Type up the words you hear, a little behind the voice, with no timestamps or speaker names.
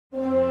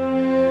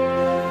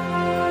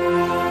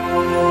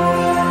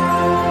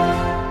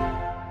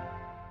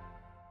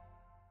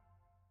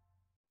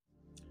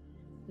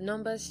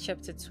Numbers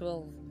chapter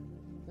 12.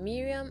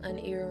 Miriam and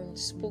Aaron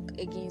spoke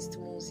against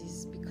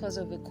Moses because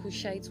of a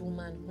Cushite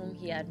woman whom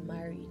he had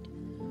married,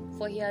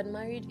 for he had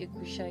married a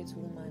Cushite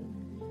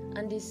woman.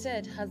 And they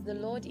said, "Has the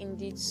Lord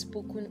indeed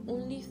spoken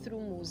only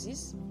through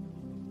Moses?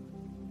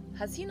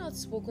 Has he not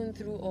spoken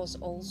through us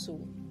also?"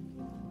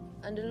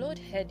 And the Lord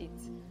heard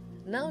it.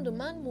 Now the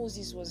man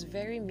Moses was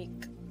very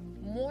meek,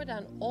 more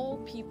than all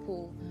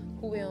people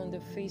who were on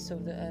the face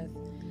of the earth.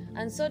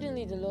 And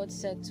suddenly the Lord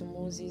said to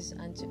Moses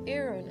and to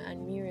Aaron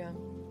and Miriam,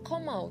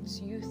 "Come out,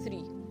 you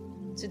three,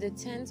 to the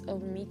tent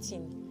of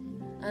meeting."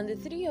 And the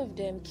three of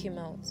them came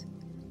out.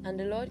 And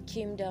the Lord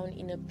came down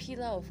in a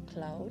pillar of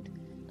cloud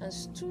and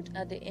stood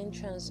at the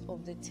entrance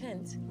of the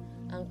tent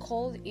and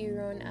called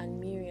Aaron and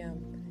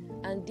Miriam.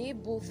 And they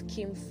both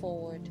came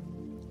forward.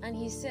 And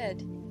he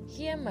said,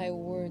 "Hear my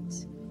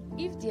words.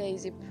 If there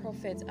is a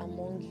prophet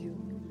among you,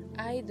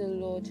 I, the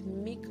Lord,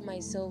 make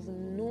myself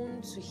known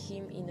to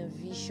him in a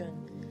vision.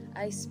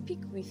 I speak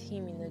with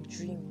him in a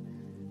dream.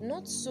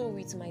 Not so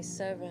with my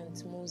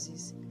servant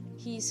Moses.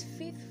 He is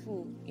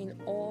faithful in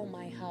all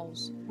my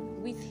house.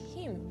 With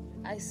him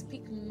I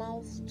speak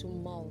mouth to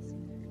mouth,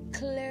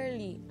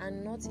 clearly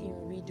and not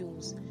in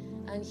riddles,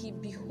 and he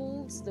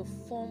beholds the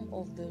form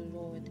of the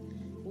Lord.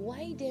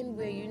 Why then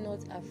were you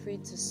not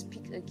afraid to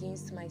speak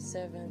against my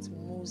servant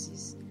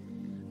Moses?"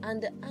 And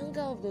the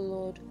anger of the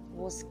Lord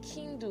was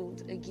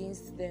kindled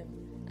against them,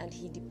 and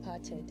he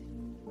departed.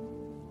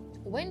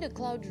 When the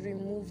cloud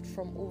removed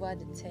from over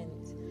the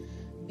tent,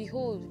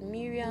 behold,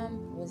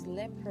 Miriam was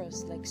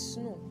leprous like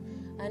snow.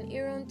 And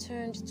Aaron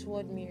turned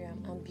toward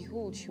Miriam, and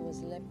behold, she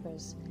was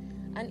leprous.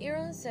 And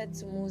Aaron said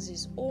to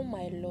Moses, "O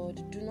my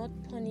Lord, do not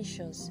punish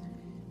us,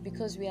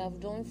 because we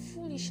have done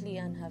foolishly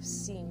and have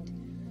sinned.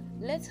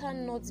 Let her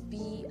not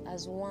be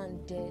as one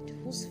dead,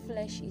 whose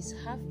flesh is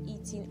half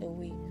eaten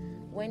away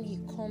when he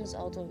comes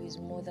out of his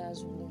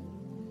mother's womb."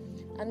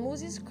 And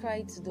Moses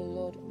cried to the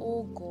Lord,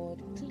 "O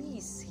God,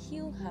 please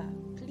heal her,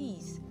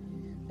 please."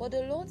 But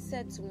the Lord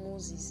said to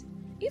Moses,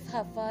 "If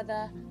her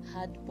father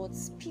had but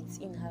spit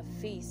in her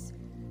face,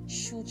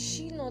 should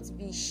she not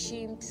be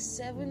shamed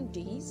 7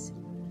 days?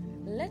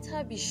 Let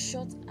her be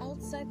shut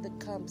outside the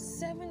camp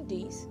 7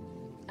 days,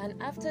 and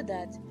after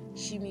that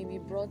she may be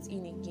brought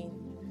in again."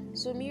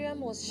 So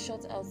Miriam was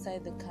shut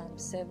outside the camp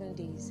 7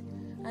 days,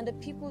 and the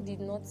people did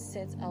not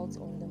set out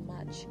on the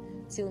march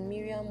till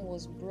Miriam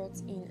was brought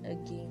in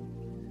again.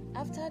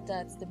 After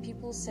that, the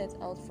people set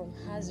out from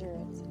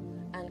Hazeroth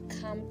and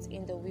camped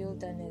in the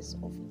wilderness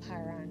of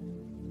Paran.